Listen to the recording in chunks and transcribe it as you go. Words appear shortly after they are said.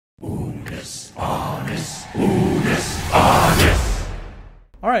Annus, Annus, Annus, Annus.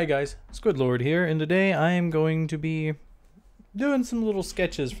 Alright guys, SquidLord here, and today I am going to be doing some little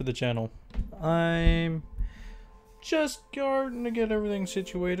sketches for the channel. I'm just starting to get everything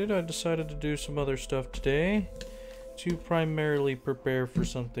situated. I decided to do some other stuff today to primarily prepare for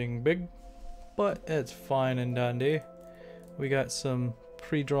something big, but it's fine and dandy. We got some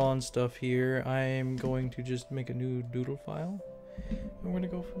pre-drawn stuff here. I am going to just make a new doodle file. I'm gonna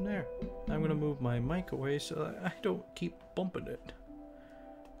go from there. I'm gonna move my mic away so that I don't keep bumping it.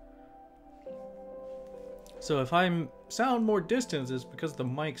 So if I sound more distant, it's because the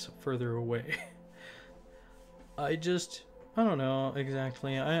mic's further away. I don't know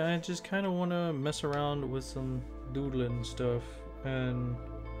exactly. I just kind of want to mess around with some doodling stuff, and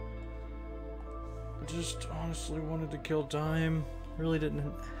just honestly wanted to kill time. Really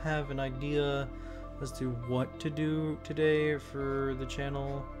didn't have an idea as to what to do today for the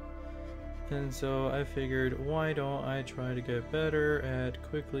channel, and so I figured, why don't I try to get better at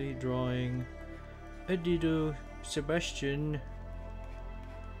quickly drawing a little Sebastian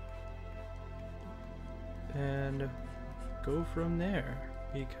and go from there,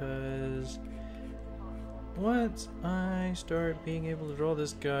 because once I start being able to draw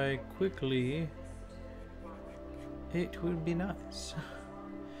this guy quickly, it would be nice.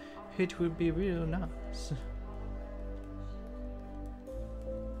 It would be real nice.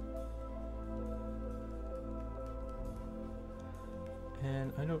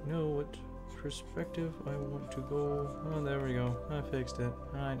 And I don't know what perspective I want to go. Oh, there we go. I fixed it.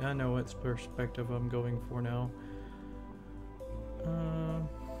 I know what perspective I'm going for now.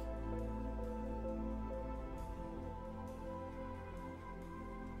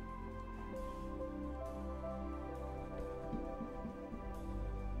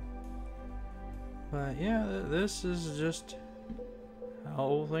 But yeah, this is just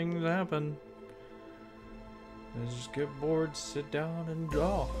how things happen. I just get bored, sit down, and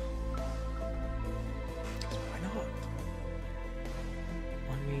draw. Why not?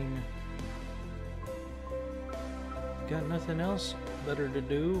 I mean, got nothing else better to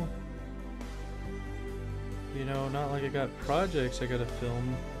do. You know, not like I got projects I gotta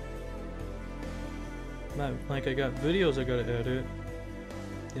film. Not like I got videos I gotta edit.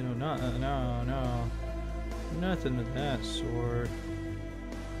 You know, no, nothing of that sort.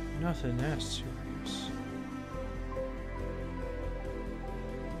 Nothing that serious.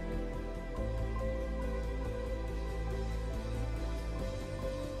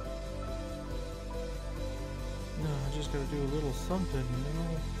 No, I just gotta do a little something, you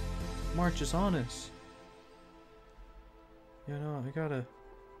know. Marchus Annus. You know, I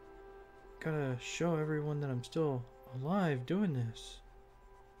gotta show everyone that I'm still alive doing this.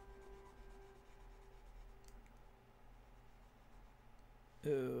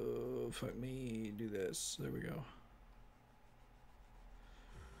 Oh, fuck me, do this. There we go.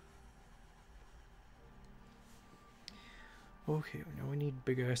 Okay, now we need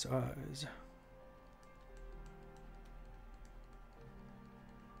big ass eyes.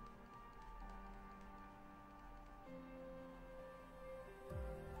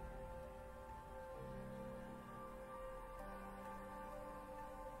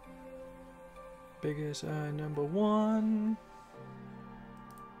 Big ass eye number 1.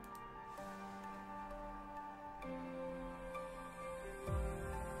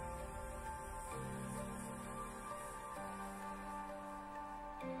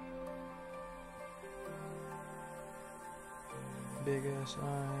 Big ass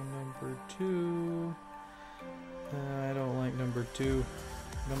eye number 2. I don't like number 2.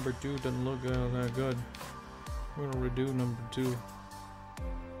 Number 2 doesn't look that good. We're gonna redo number 2.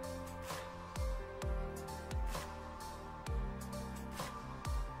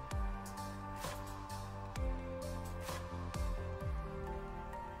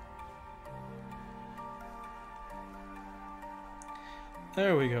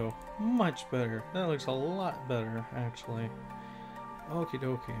 There we go. Much better. That looks a lot better, actually. Okie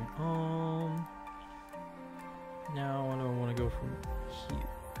dokie. Now I don't want to go from here.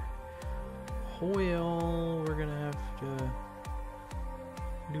 Well, we're gonna have to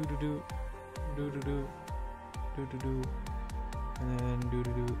do, and then do,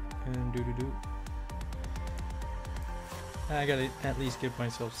 and do. I gotta at least give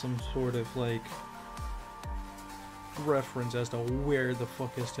myself some sort of like reference as to where the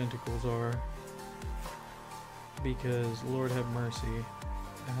fuck his tentacles are, because Lord have mercy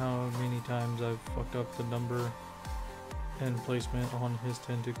how many times I've fucked up the number and placement on his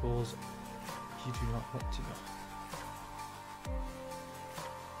tentacles. You do not want to know.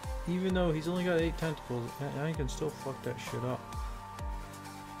 Even though he's only got 8 tentacles, I can still fuck that shit up.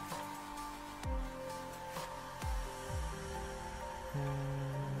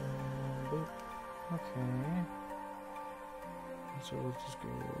 so let's just go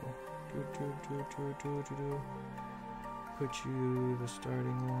put you the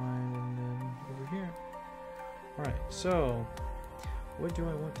starting line and then over here. Alright, so what do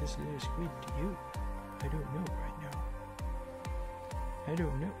I want this little squid to do? I don't know right now. I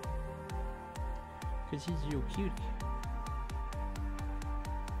don't know. Cause he's real cute.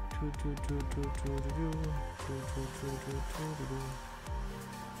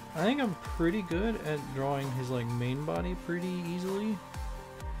 I think I'm pretty good at drawing his like main body pretty easily,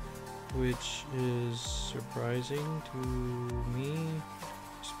 which is surprising to me,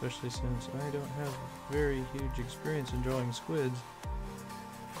 especially since I don't have very huge experience in drawing squids,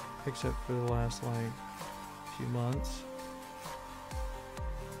 except for the last like few months.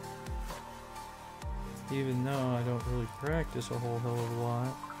 Even though I don't really practice a whole hell of a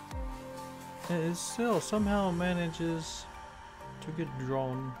lot, it still somehow manages to get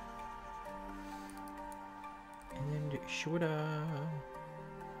drawn. And then shoulda.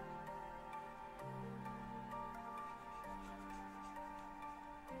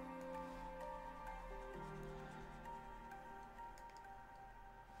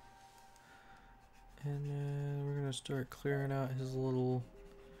 And then we're gonna start clearing out his little,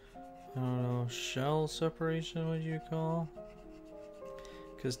 I don't know, shell separation, what you call?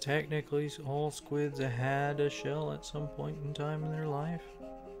 Because technically all squids had a shell at some point in time in their life.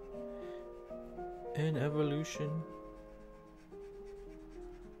 In evolution.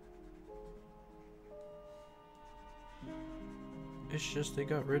 It's just they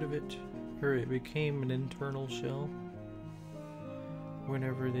got rid of it, or it became an internal shell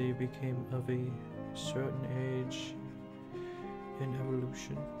whenever they became of a certain age in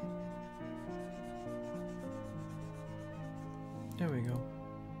evolution. There we go.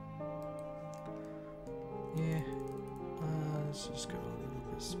 Yeah, let's just go a little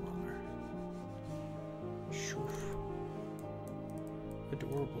bit smaller. Shoof.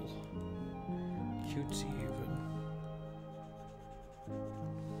 Adorable. Cutesy even.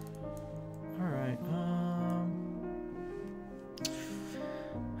 Alright,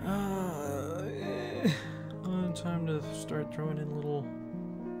 time to start throwing in little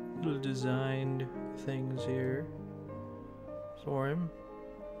designed things here for him.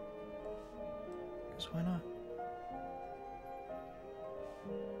 Because why not?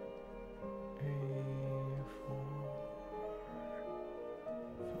 3, 4,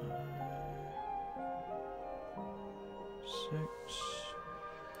 5, 6.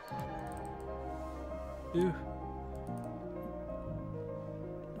 Ew.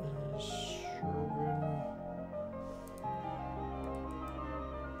 7.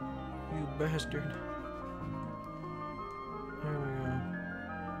 You bastard. There we go.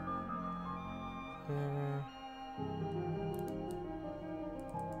 There.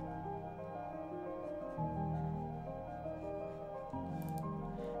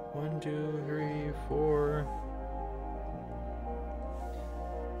 1, 2, 3, 4.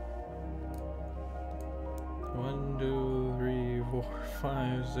 1, 2, 3, 4,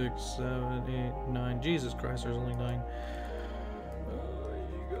 5, 6, 7, 8, 9. Jesus Christ, there's only 9.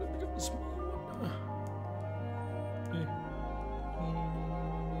 You gotta become a small one.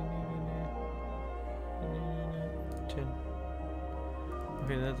 10.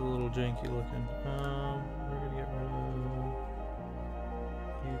 Okay, that's a little janky looking. We're gonna get rid of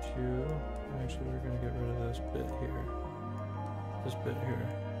you two. Actually, we're gonna get rid of this bit here. This bit here.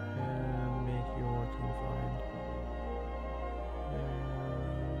 And make you more confined. And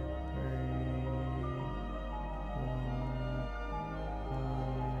 3,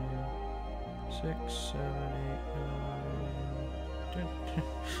 1, 5, 6, 7, 8, 9, 10.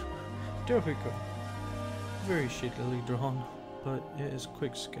 There we go. Very shittily drawn, but it is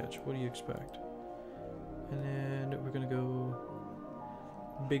quick sketch. What do you expect? And then we're gonna go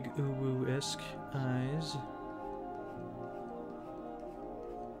big uwu-esque eyes.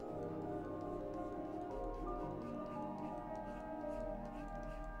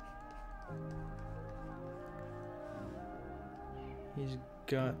 He's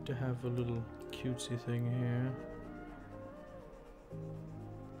got to have a little cutesy thing here.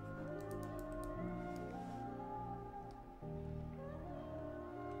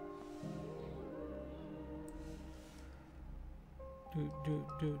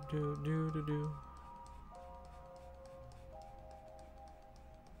 Do.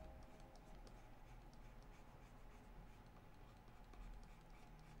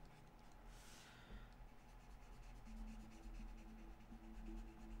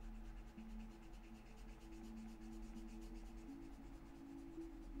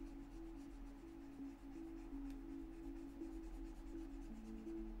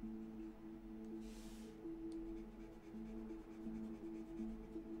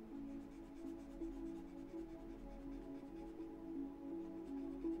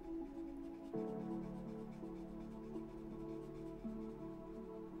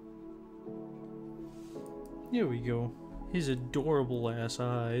 Here we go. His adorable ass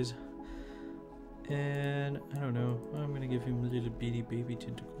eyes. And I don't know. I'm gonna give him little bitty baby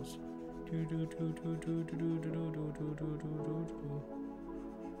tentacles.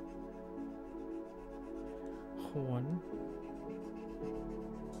 One.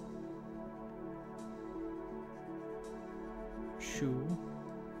 Two.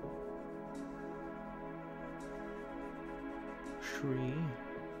 3.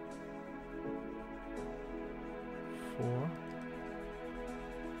 4.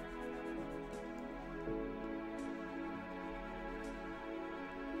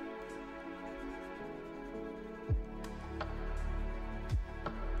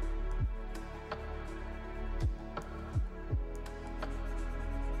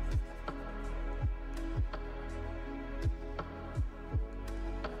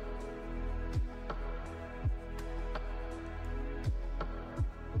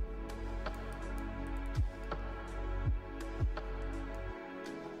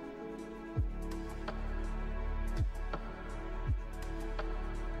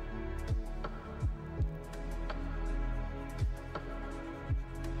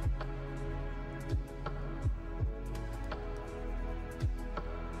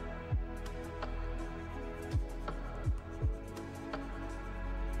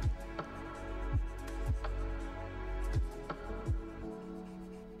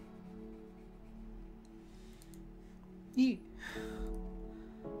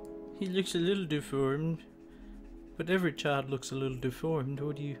 He looks a little deformed, but every child looks a little deformed.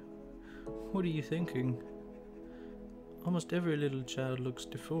 What are you thinking? Almost every little child looks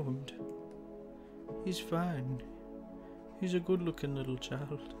deformed. He's fine. He's a good-looking little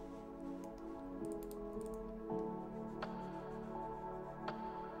child.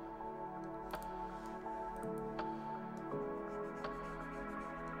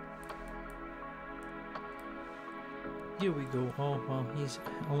 Here we go. Oh, well, he's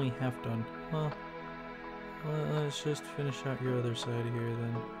only half done. Well, let's just finish out your other side here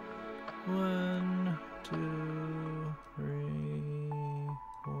then. 1, 2, 3,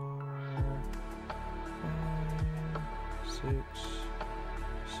 4, 5, 6,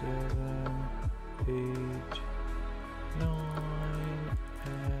 7, 8, 9,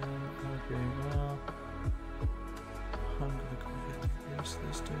 and okay, well, I'm gonna go ahead and erase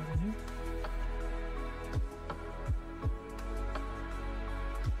this down here.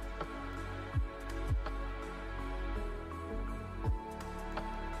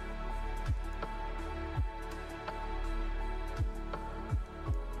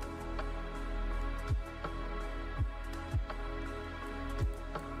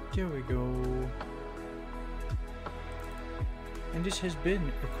 There we go. And this has been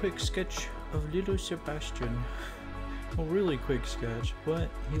a quick sketch of little Sebastian. A really quick sketch, but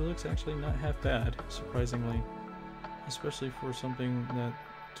he looks actually not half bad, surprisingly. Especially for something that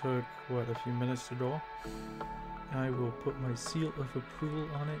took, what, a few minutes to draw. I will put my seal of approval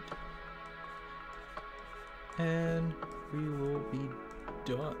on it. And we will be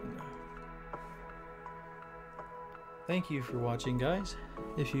done. Thank you for watching, guys.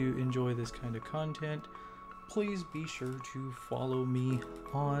 If you enjoy this kind of content, please be sure to follow me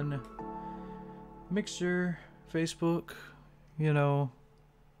on Mixer, Facebook,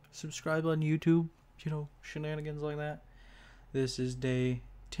 subscribe on YouTube, shenanigans like that. This is day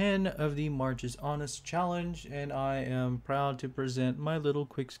 10 of the Marchus Annus challenge, and I am proud to present my little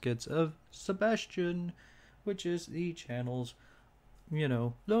quick sketch of Sebastian, which is the channel's,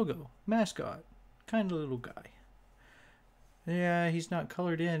 logo, mascot, kind of little guy. Yeah, he's not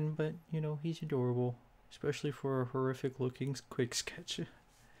colored in, but, he's adorable. Especially for a horrific looking quick sketch.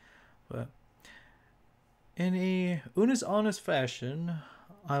 But in a Annus Annus fashion,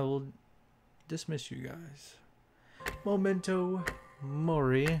 I will dismiss you guys. Memento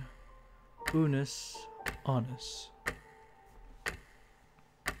mori, Annus Annus.